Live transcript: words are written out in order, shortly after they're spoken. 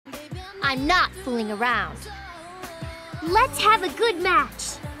I'm not fooling around. Let's have a good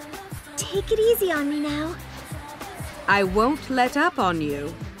match. Take it easy on me now. I won't let up on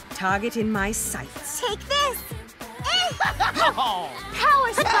you. Target in my sights. Take this!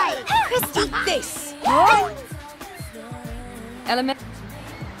 Power spike! Christie, This! Element.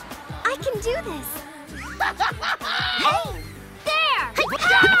 I can do this. There!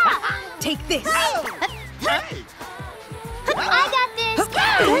 Take this! I got this!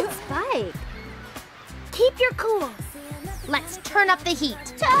 Good spike. Keep your cool. Let's turn up the heat.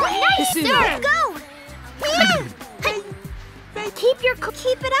 Nice Kasumi. serve! Go! Keep your cool.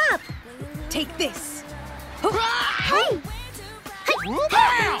 Keep it up. Take this! Hey!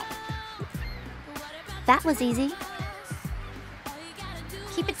 That was easy.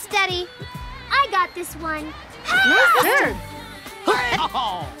 Keep it steady. I got this one. Nice serve.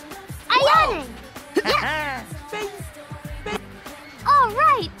 Ayane! All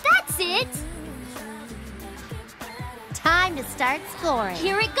right, that's it. Time to start scoring.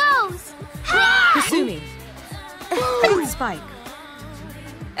 Here it goes. Kasumi. Spike.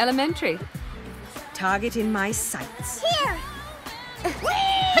 Elementary. Target in my sights. Here.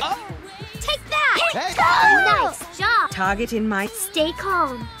 Take that. Nice job. Target in my... Stay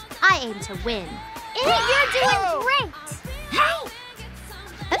calm. I aim to win. You're doing great.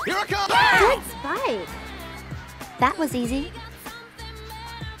 Here I come! Good spike. That was easy.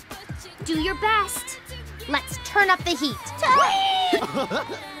 Do your best. Let's turn up the heat.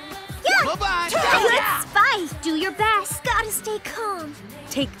 Bye-bye! Good spike. Do your best. Gotta stay calm.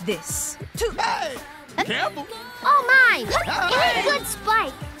 Take this. Hey! Careful! Oh, mine. Good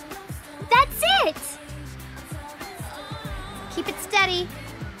spike. That's it. Keep it steady.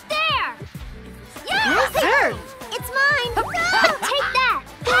 There. Nice serve. It's mine. Take that.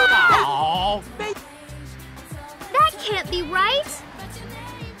 Oh! That can't be right.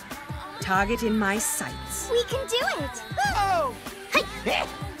 Target in my sights. We can do it. Oh! Hey.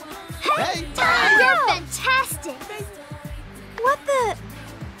 Hey! You're fantastic. What the?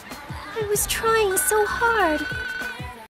 I was trying so hard.